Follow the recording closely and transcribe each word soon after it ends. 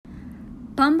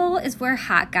Bumble is where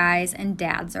hot guys and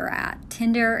dads are at.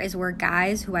 Tinder is where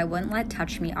guys who I wouldn't let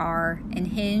touch me are. And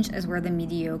Hinge is where the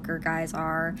mediocre guys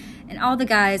are. And all the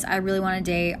guys I really want to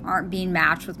date aren't being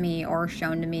matched with me or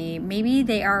shown to me. Maybe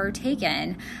they are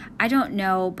taken. I don't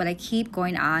know, but I keep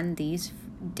going on these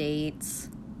dates.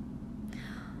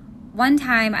 One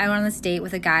time I went on this date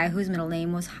with a guy whose middle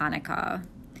name was Hanukkah.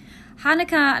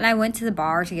 Hanukkah and I went to the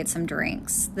bar to get some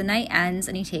drinks. The night ends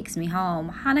and he takes me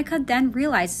home. Hanukkah then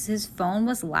realizes his phone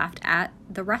was left at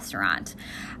the restaurant.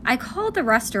 I called the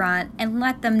restaurant and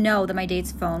let them know that my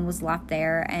date's phone was left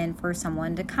there and for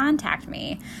someone to contact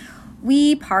me.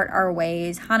 We part our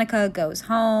ways. Hanukkah goes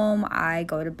home. I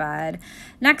go to bed.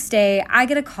 Next day, I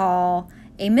get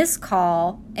a missed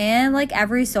call, and like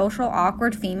every social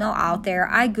awkward female out there,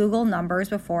 I Google numbers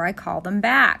before I call them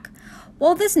back.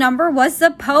 Well, this number was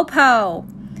the Popo.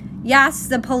 Yes,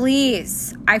 the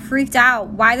police. I freaked out.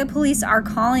 Why the police are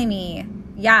calling me?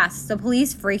 Yes, the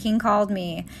police freaking called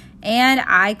me. And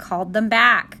I called them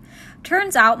back.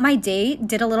 Turns out my date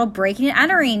did a little breaking and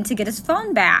entering to get his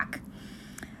phone back.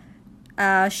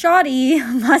 Shawty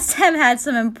must have had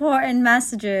some important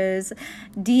messages,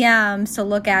 DMs to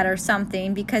look at or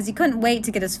something, because he couldn't wait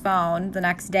to get his phone the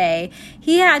next day.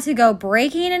 He had to go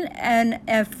breaking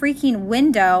a freaking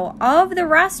window of the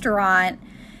restaurant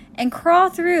and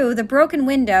crawl through the broken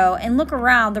window and look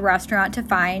around the restaurant to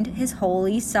find his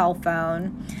holy cell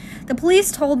phone. The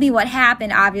police told me what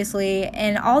happened, obviously,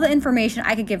 and all the information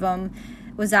I could give them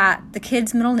was that the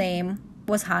kid's middle name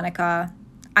was Hanukkah.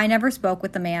 I never spoke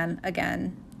with the man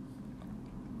again.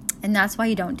 And that's why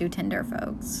you don't do Tinder,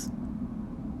 folks.